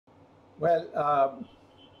Well,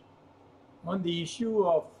 on the issue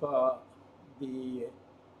of the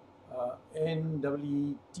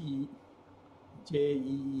NEET,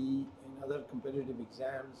 JEE, and other competitive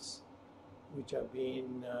exams which have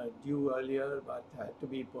been due earlier but had to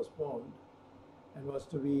be postponed and is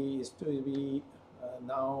to be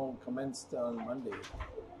now commenced on Monday.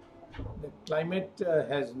 The climate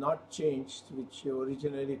has not changed, which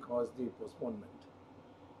originally caused the postponement.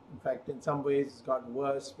 In fact, in some ways, it's got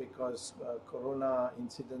worse because corona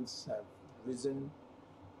incidents have risen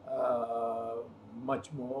uh,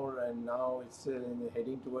 much more, and now it's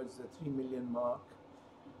heading towards the 3 million mark.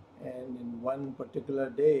 And in one particular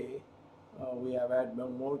day, we have had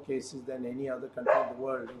more cases than any other country in the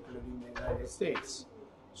world, including the United States.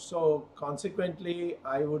 So, consequently,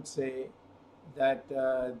 I would say that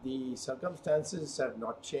the circumstances have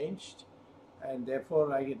not changed, and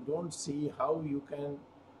therefore, I don't see how you can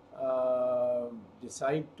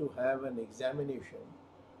decide to have an examination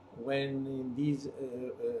when in these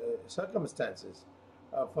circumstances.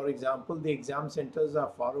 For example, the exam centers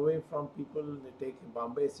are far away from people. They take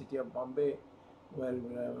Bombay, city of Bombay, where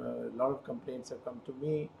a lot of complaints have come to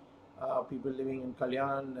me. People living in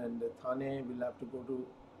Kalyan and Thane will have to go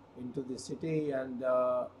into the city, and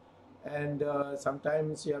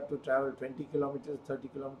sometimes you have to travel 20 kilometers, 30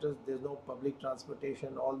 kilometers. There's no public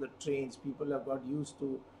transportation. All the trains, people have got used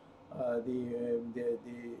to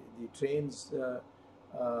the trains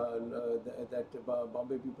that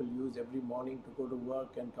Bombay people use every morning to go to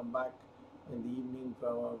work and come back in the evening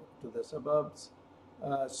to the suburbs.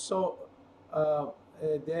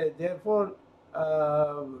 Therefore,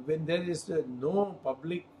 when there is no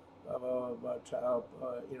public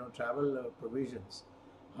travel provisions,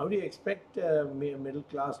 how do you expect middle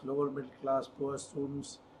class, lower middle class, poor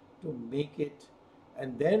students to make it?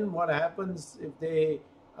 And then what happens if they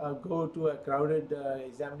go to a crowded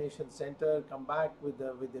examination center, come back with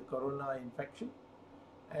the corona infection,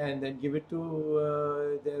 and then give it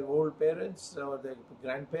to their old parents or their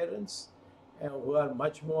grandparents, who are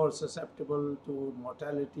much more susceptible to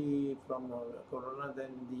mortality from corona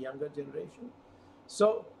than the younger generation?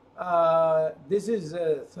 So this is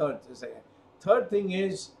third thing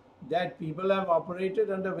is that people have operated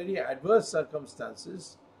under very adverse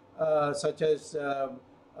circumstances, such as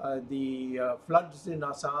the floods in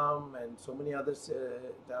Assam and so many others,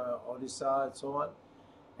 Odisha and so on.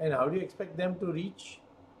 And how do you expect them to reach?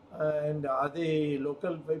 And are the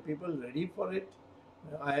local people ready for it?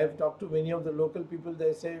 I have talked to many of the local people.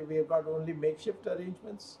 They say we have got only makeshift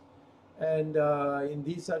arrangements. And in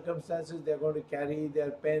these circumstances, they are going to carry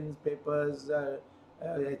their pens, papers,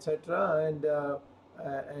 etc.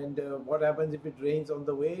 And what happens if it rains on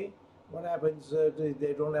the way? What happens if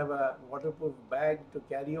they don't have a waterproof bag to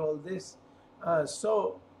carry all this? There's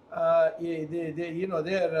so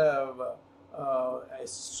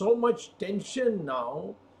much tension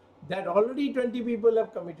now that already 20 people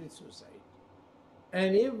have committed suicide.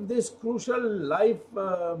 And if this crucial life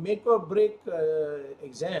make or break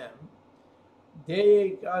exam,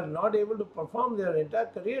 they are not able to perform, their entire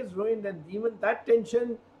career is ruined, and even that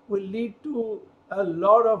tension will lead to a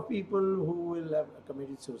lot of people who will have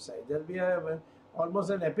committed suicide. There will be almost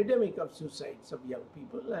an epidemic of suicides of young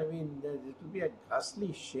people. I mean, it will be a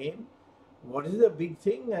ghastly shame. What is the big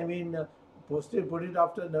thing? I mean, put it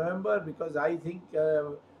after November, because I think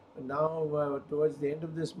now towards the end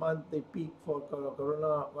of this month, the peak for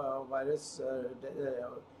coronavirus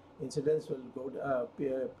incidents will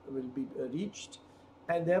be reached,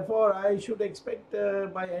 and therefore I should expect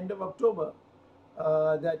by end of October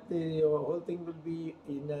that the whole thing will be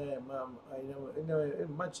in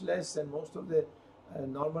much less, and most of the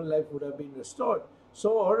normal life would have been restored.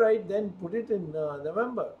 So all right, then put it in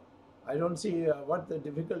November. I don't see what the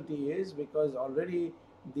difficulty is, because already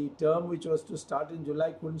the term which was to start in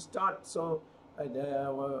July couldn't start. So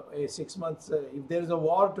 6 months, if there is a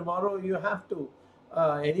war tomorrow, you have to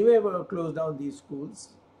anyway close down these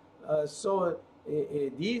schools.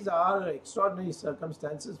 These are extraordinary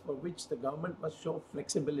circumstances for which the government must show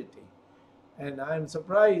flexibility. And I am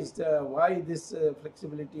surprised why this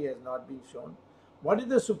flexibility has not been shown. What did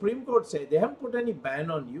the Supreme Court say? They haven't put any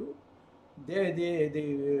ban on you.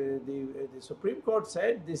 The Supreme Court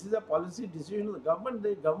said this is a policy decision of the government.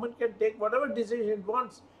 The government can take whatever decision it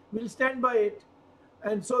wants. We'll stand by it.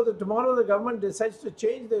 And so tomorrow the government decides to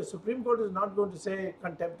change, the Supreme Court is not going to say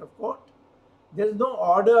contempt of court. There is no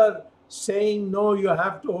order saying, no, you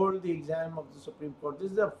have to hold the exam of the Supreme Court.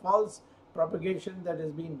 This is a false propagation that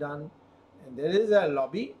is being done. And there is a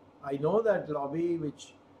lobby. I know that lobby,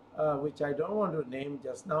 which I don't want to name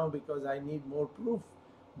just now because I need more proof.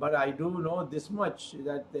 But I do know this much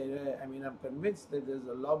that I mean, I'm convinced that there's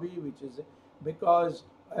a lobby which is because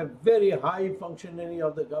a very high functionary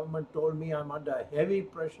of the government told me I'm under heavy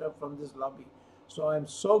pressure from this lobby. So I'm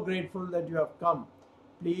so grateful that you have come.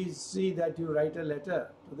 Please see that you write a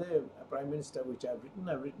letter to the Prime Minister, which I've written.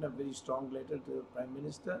 I've written a very strong letter to the Prime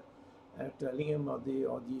Minister telling him of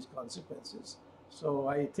these consequences. So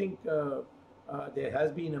I think there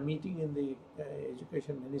has been a meeting in the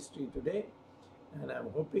Education Ministry today, and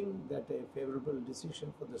I'm hoping that a favorable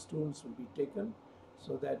decision for the students will be taken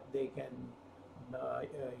so that they can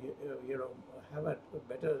have a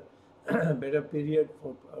better better period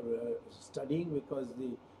for studying, because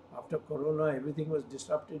after corona everything was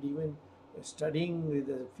disrupted. Even studying with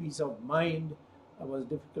a peace of mind was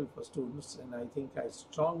difficult for students, and I think I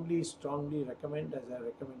strongly recommend, as I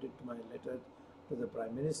recommended to my letter to the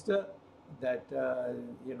Prime Minister, that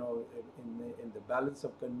in the balance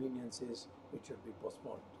of conveniences it should be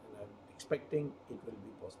postponed, and I'm expecting it will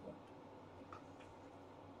be postponed.